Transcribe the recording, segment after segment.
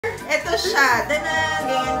Ito siya. Danan,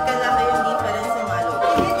 ganyan kalaki yung difference sa malo.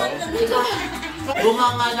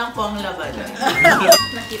 Bunga nga lang po ang labanan.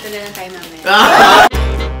 Nakita na lang tayo mamaya.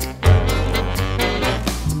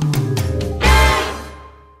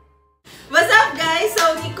 What's up guys?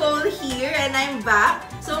 So, Nicole here and I'm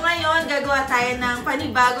back. So, ngayon gagawa tayo ng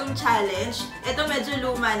panibagong challenge. Ito medyo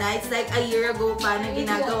luma na. It's like a year ago pa na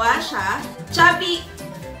ginagawa siya. Chubby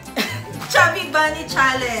Bunny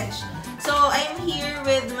Challenge. So, I'm here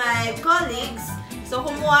with my colleagues. So,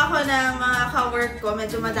 kumuha ko ng mga ka-work ko.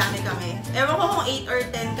 Medyo madami kami. Ewan ko kung 8 or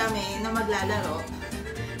 10 kami na maglalaro.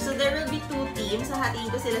 So, there will be 2 teams.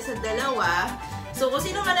 Hahatiin ko sila sa dalawa. So, kung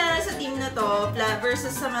sino mananalo sa team na to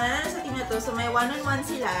versus sa mananalo sa team na to, so may 1-on-1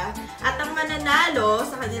 sila. At ang mananalo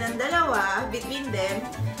sa kanilang dalawa, between them,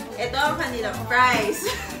 ito ang kanilang prize.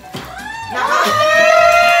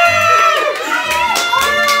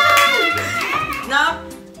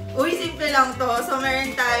 Uy, simple lang to. So,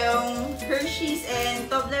 meron tayong Hershey's and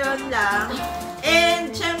Toblerone lang.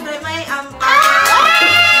 And, syempre, may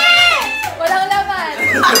Walang laman!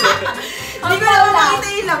 Hindi ko naman makita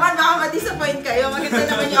yung laman. Baka ma-disappoint kayo. Maganda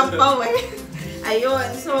naman yung ampaw eh.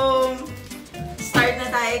 Ayun. So, start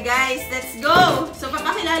na tayo guys. Let's go! So,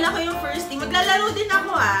 papakilala ko yung first team. Maglalaro din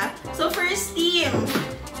ako ah. So, first team.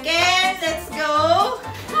 Ken, let's go!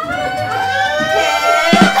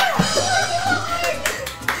 Ken!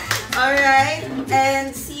 Alright. And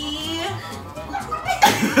si...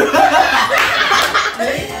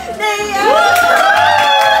 Naya!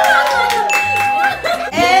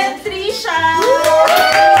 And Trisha!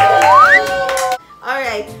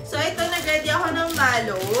 Alright. So, ito nag-ready ako ng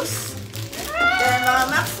mallows. Then, mga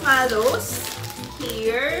Max Mallows.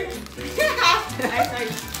 Here. Ay, sorry.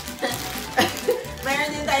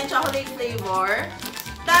 Mayroon din tayong chocolate flavor.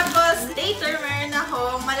 Tapos, later, meron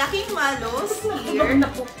akong malaking mallows here.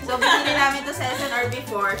 So, binili namin to sa SNR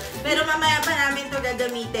before. Pero mamaya pa namin to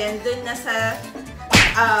gagamitin dun na sa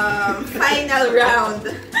final round.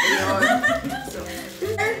 Ayun. So,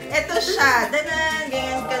 ito siya. Danan,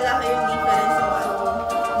 ganyan kalaki yung difference sa malo.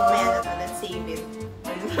 Mamaya na to. Let's save it.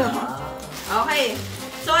 Okay.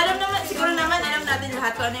 So, siguro naman, alam natin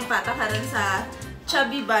lahat kung ano yung patakaran sa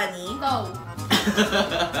Chubby Bunny. No.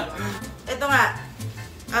 Ito nga.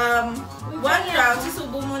 One round,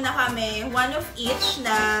 susubo muna kami, one of each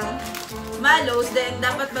ng mallows, then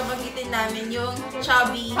dapat babanggitin namin yung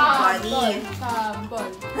Chubby Bunny.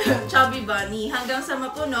 Chubby Bunny. Hanggang sa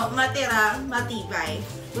mapuno, matira, matibay.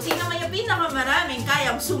 Kung sino may yung pinakamaraming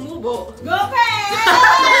kayang sumubo. Go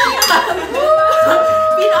Kraft!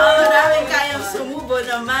 Pinakamaraming kayang sumubo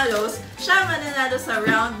ng mallows, siya mananalo sa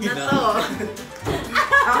round na to.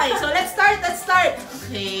 Okay, so let's start.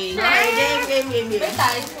 Okay. Okay, game. May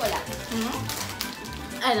time? Wala.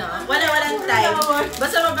 Ano? Walang time.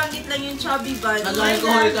 Basta mabanggit lang yung Chubby Bunny.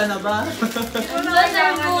 Nag-alcohol ka na ba?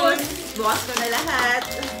 Bukas ko na lahat.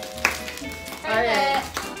 Alright.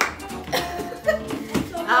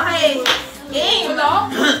 Okay. Game!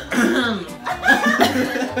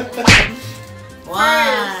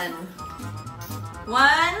 One.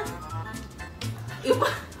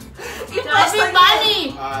 Chubby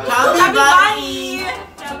Bunny! Chubby Bunny!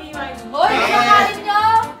 Hoy, pangalan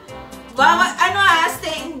nyo! Bawat,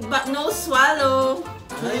 no swallow.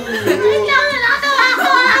 Wait lang, nakatawa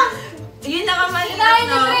ko! Yun lang ang mahirap,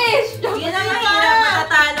 no? Yun ang mahirap,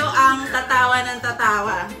 matatalo ang tatawa ng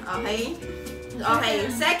tatawa. Okay?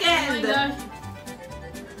 Okay, second.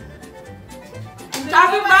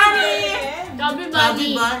 Chubby Bunny! Chubby Chubby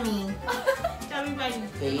Bunny! Bunny.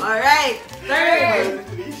 Okay. Alright, third.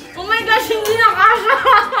 Oh my gosh, hindi nakasya!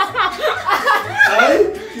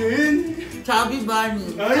 Ay! Ken! Chubby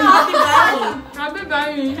Bunny. Ay! Chubby Bunny. Chubby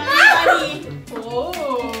Bunny! Oh!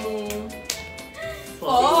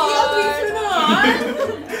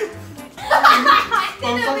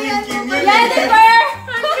 Pampakingking yan! Jennifer!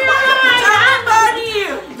 Chubby Bunny!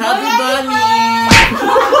 Chubby Bunny.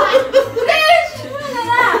 Trish! Wala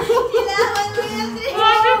na! Kailangan mo yan, Trish.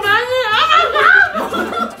 Chubby Bunny!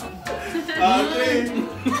 Okay!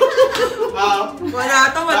 Wala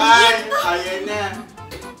ito, maliit. Ayan na!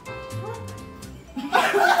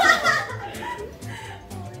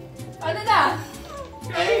 Ano na?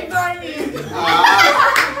 Chubby Bunny.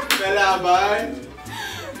 Kalaban!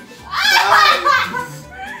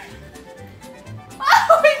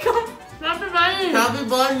 Oh my God! Chubby Bunny! Chubby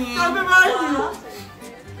Bunny. Chubby Bunny.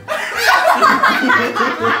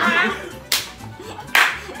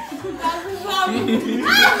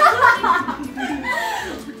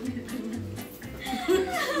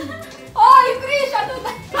 Oy, Trish! Ano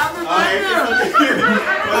na? Chubby Ay! Bunny.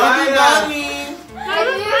 Wala na!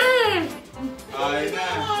 Ay, Ay na!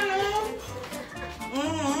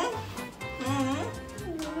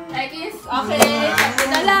 Okay, sabi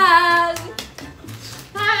na lang.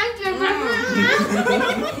 Ay, siyempre.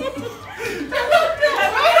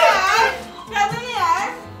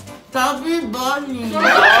 Chubby Bunny.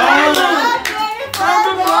 Chubby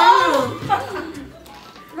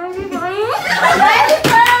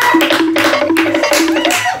Bunny.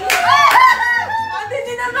 Ate,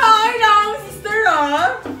 di na nakakailangan mo, sister,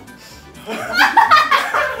 ah.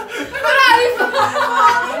 Marami pa.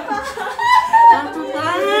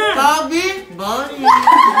 Chubby Bunny.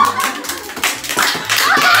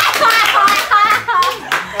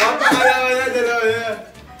 Oh, pangalawa na, dalawa na.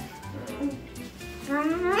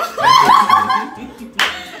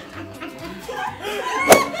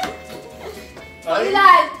 Ay,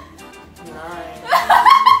 Ilan?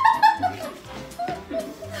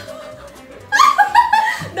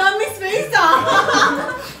 Dami space, ah.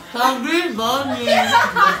 Chubby Bunny.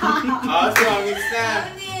 sumamix na.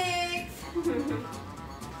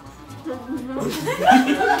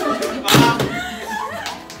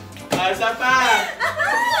 Asa pa?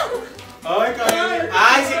 Oh, ikaw yun.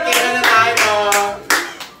 Ay, sige na tayo.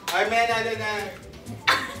 Ay, may nanalo na.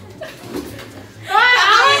 Ay,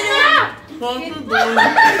 awin na! Chubby Bunny.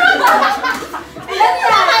 Ilan na?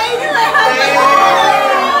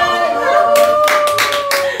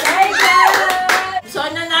 So,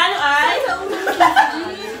 ang nanalo ay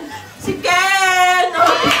si Ken!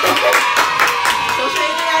 So, siya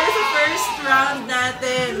yung nanalo sa first round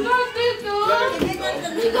natin.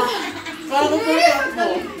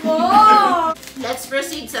 Let's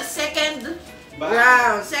proceed sa second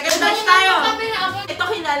round. Second batch tayo. Ito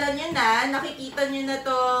kilala nyo na. Nakikita nyo na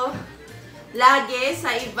to lagi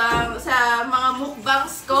sa mga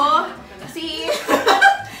mukbangs ko. Si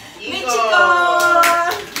Michiko!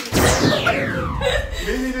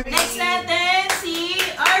 Next natin, si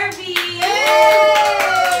RV!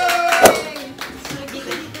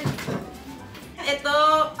 Ito,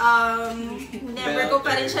 never ko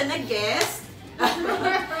pa rin siya nag-guest.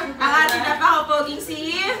 Ang ating napakapoging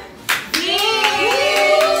si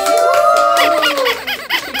Vince!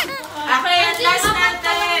 Okay, at last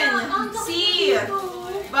natin, si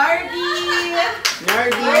Barbie!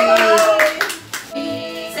 Nerdy!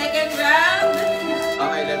 Second round.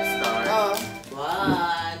 Okay, let's start.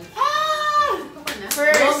 One.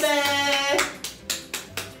 First.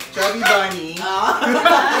 Chubby Bunny.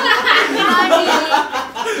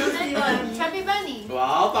 Chubby Bunny.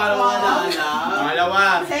 Wow, parang wala na.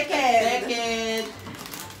 Pangalawa. Second. Second.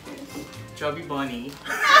 Chubby Bunny.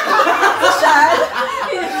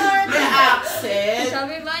 May accent.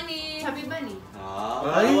 Chubby Bunny. Chubby Bunny.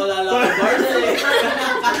 Parang wala lang ang bars eh.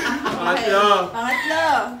 Pangatlo. Pangatlo.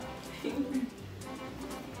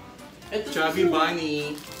 Ito Chubby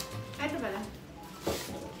Bunny. Ito pala.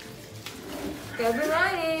 Chubby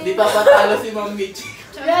Bunny. Di pa patalo si Ma'am Mitch.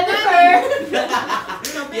 Jennifer.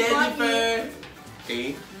 Jennifer.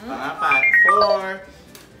 Okay. Pangapat. 4.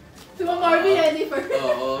 Si Ma'am Barbie, Jennifer.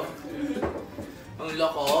 Oo. Ang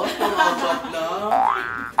loko. Pangapat na.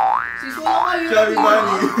 Sisula kayo. Chubby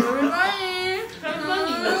Bunny. Chubby Bunny. Chubby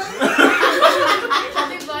Bunny.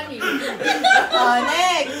 Chubby Bunny. Oh,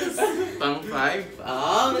 next. Pang-5.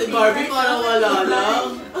 Si Barbie parang wala lang.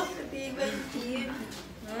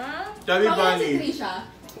 Chubby Bunny. Si Trisha.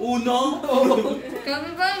 Uno.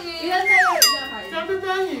 Chubby Bunny. Ilan tayo? Chubby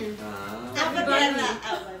Bunny. Apat yan na.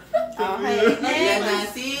 Okay, Yan na,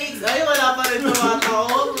 next. 6. Ay, wala pa rin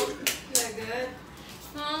tumataog.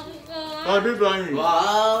 Chubby Bunny.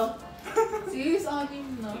 Wow. Sis, anim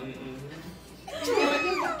na. Si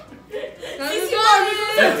Barbie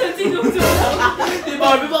kung saan siya sinusunod. Si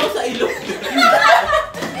Barbie ba ako sa ilong?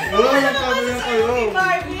 Oh, nagsabi na kayo.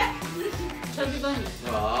 Barbie. Chubby Bunny.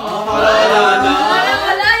 Wow, wala na.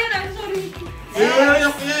 Wala yun. I'm sorry.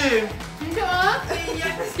 Iyak niya eh. Hindi ah.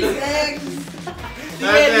 Next. 7.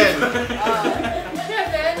 Seven.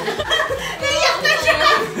 Iyak na siya.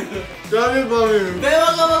 Chubby Bunny. Hindi,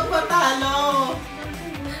 wag ka magpatalo.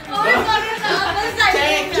 Oh, sorry na.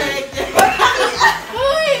 Check, check, check.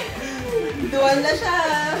 Uy! Dual na siya.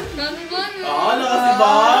 Chubby Bunny. Oo, naka si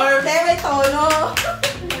Barb. Hindi, may tono.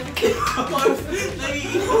 Barb,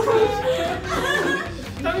 nag-iikot.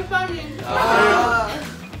 Chubby Bunny.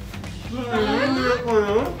 Iyak ko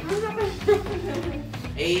no?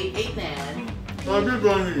 8 na yan. Chubby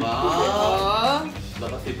Bunny. Wow.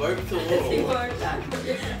 Baka si Barb to.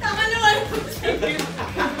 Tama naman po siya.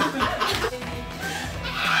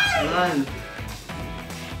 9.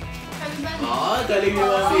 Chubby Bunny. Galing yung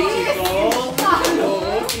mga baby ko. Hello,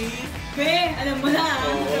 sis. Be, alam mo na.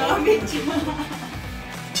 Oo. Grabe siya.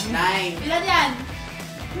 9. Ilan yan?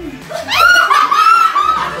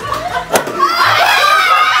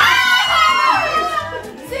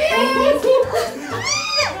 Sis!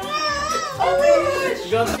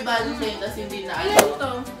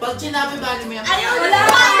 sinabi ba ni Mia? Ayaw Wala.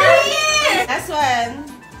 Last one.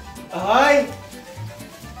 Ay!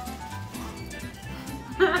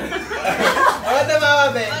 Bakit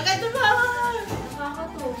tumawa, be? Bakit tumawa?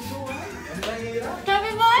 Nakakatuwa. Ang mahirap.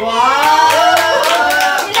 Chubby Bunny!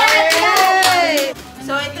 Wow! Yay!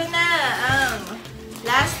 So, ito na ang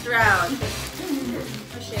last round.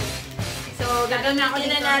 Oh shit. So, gagamitin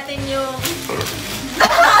na natin yung...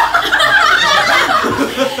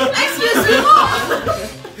 Excuse me po!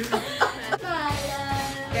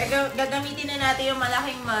 Gagamitin na natin yung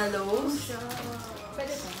malaking mallows.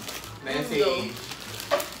 Pwede ba? Message.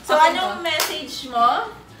 So, anong message mo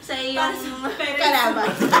sa iyong kalaban?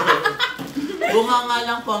 Bunga nga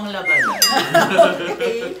lang po ang laban.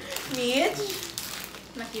 Okay. Mitch?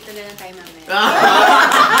 Nakita na lang tayo mamaya.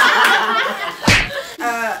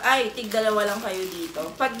 Ay, tig-dalawa lang kayo dito.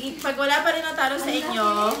 Pag wala pa rin ang talo sa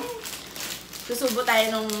inyo, susubo tayo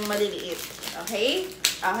nung maliliit. Okay?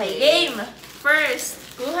 Okay, game! First,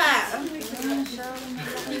 kuha!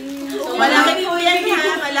 So, malaki po yan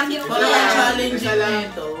ha. Malaki po Parang yan. challenge na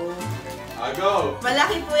ito. Go!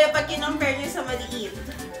 Malaki po yan pag kinumpare nyo sa maliit.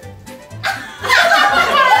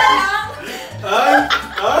 Ay!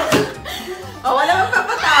 Ay! Oh, wala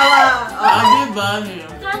magpapatawa. Chubby Bunny.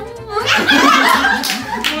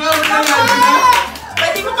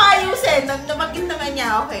 Pwede mo kaayusin. Nabanggit naman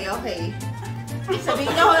niya. Okay, okay.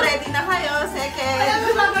 Sabihin niyo, ready na kayo. Second.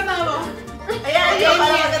 Ayan, yung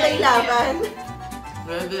parang maganda yung laban.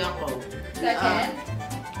 Ready ako. Second.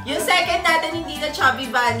 Yung second natin, hindi na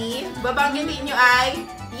Chubby Bunny. Babanggitin niyo ay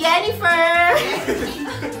Jennifer!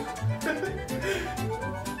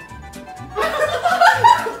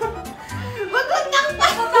 Magandang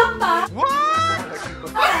pa!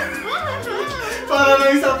 Para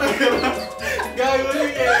lang isa pera.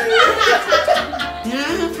 Gagawin kayo.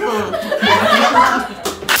 Beautiful.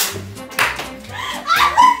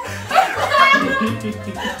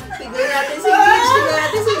 Tignan natin si Mitch. Tignan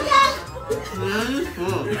natin si Mitch.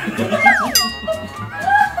 Beautiful.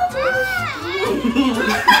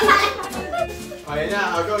 Okay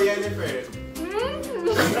na, I'll go Jennifer.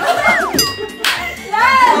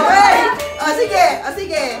 Okay! O sige, o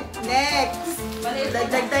sige. Next.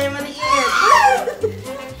 Dagdag tayo maliit.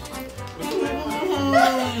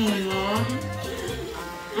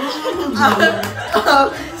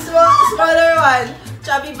 Smaller one.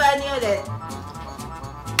 Chubby Bunny ulit.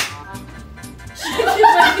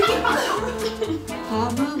 Chubby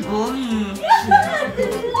Bunny.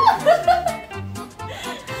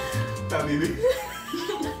 Tabi.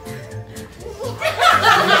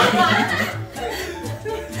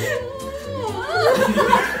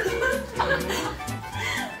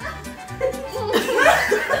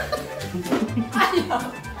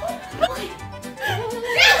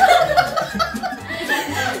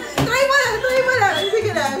 Try mo lang.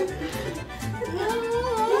 Sige lang.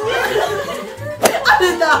 Ano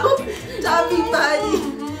daw? Chubby Bunny.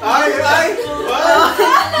 Ay! Ay!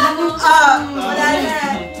 Wala na.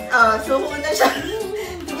 Suko na siya.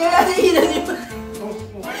 Tignan natin inanin mo.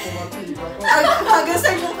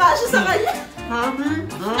 Hagasan yung kasya sa kanya. Chubby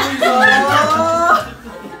Bunny.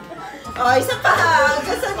 Isa pa.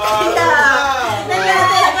 Hagasan kaya. Tignan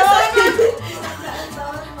natin. Hagasan.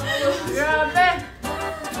 Grabe!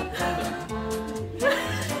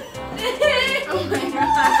 Oh my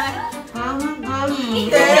God! Chubby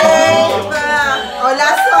Bunny. Diba?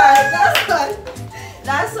 Last one.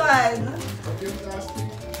 Last one.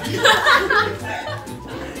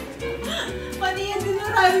 Pati yan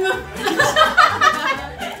dinuraan mo.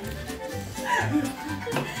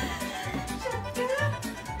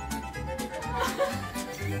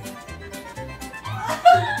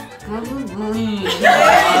 Chubby Bunny.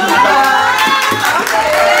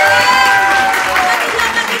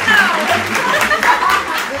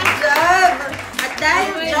 Good job! At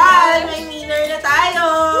dahil dyan, may winner na tayo!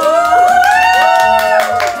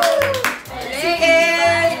 Sige!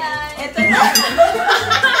 Ito na!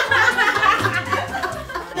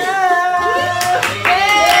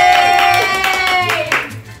 Yay!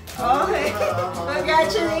 Okay.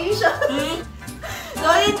 Congratulations! So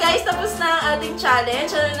yun guys, tapos na ang ating challenge.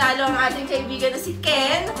 Nanalo ang ating kaibigan na si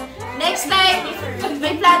Ken. Next time, pag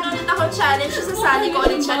may plano ulit akong challenge, sasali ko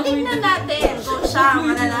ulit siya. Tingnan natin kung siya ang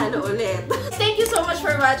mananalo ulit. Thank you so much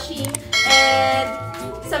for watching. And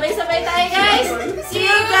sabay-sabay tayo guys! See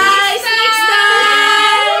you guys next time!